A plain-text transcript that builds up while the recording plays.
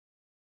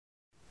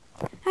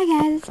Hi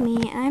guys, it's me,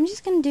 and I'm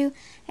just gonna do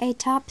a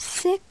top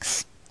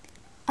 6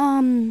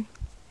 favorite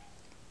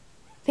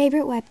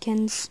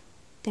webkinz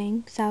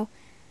thing. So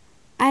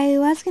I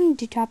was gonna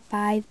do top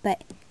 5,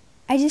 but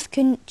I just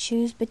couldn't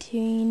choose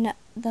between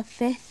the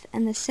 5th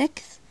and the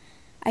 6th.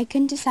 I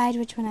couldn't decide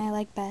which one I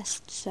like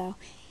best, so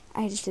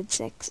I just did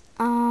 6.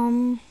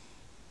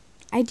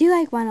 I do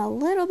like one a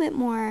little bit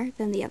more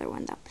than the other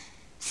one though.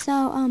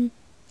 So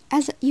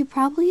as you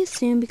probably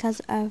assume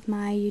because of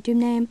my YouTube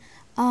name,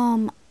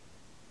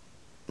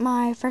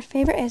 my first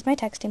favorite is my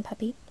texting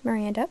puppy,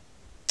 Miranda.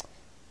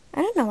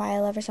 I don't know why I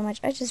love her so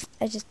much. I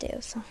just do.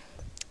 So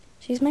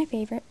she's my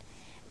favorite.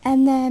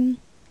 And then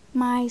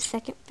my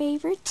second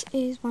favorite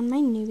is one of my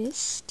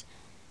newest,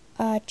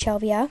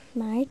 Chelvia,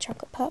 my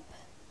chocolate pup.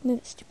 Move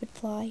the stupid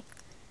fly.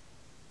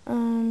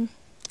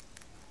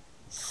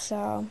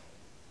 So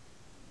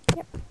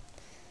yep.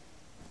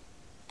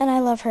 And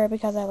I love her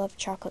because I love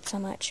chocolate so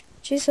much.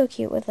 She's so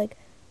cute with like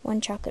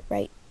one chocolate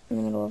right in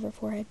the middle of her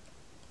forehead.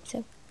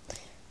 So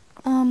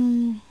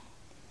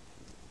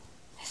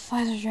these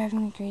flies are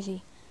driving me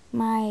crazy.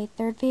 My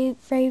third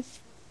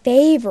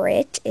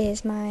favorite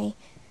is my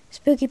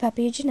spooky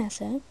puppy,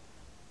 Janessa.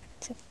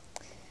 So,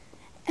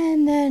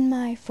 and then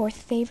my fourth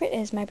favorite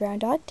is my brown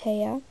dog,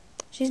 Taya.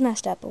 She's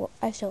messed up, but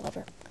I still love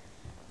her.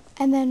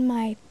 And then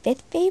my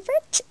fifth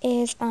favorite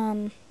is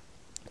my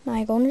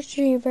golden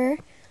retriever,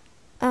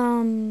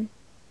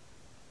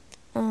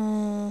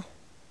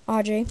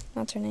 Audrey.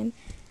 That's her name.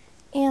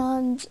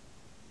 And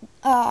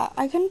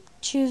I couldn't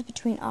choose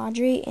between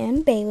Audrey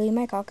and Bailey,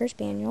 my Cocker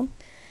Spaniel.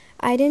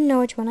 I didn't know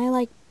which one I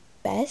liked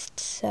best,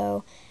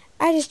 so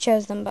I just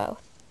chose them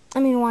both. I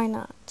mean, why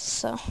not?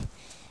 So,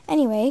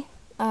 anyway,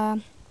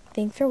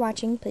 thanks for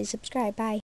watching. Please subscribe. Bye.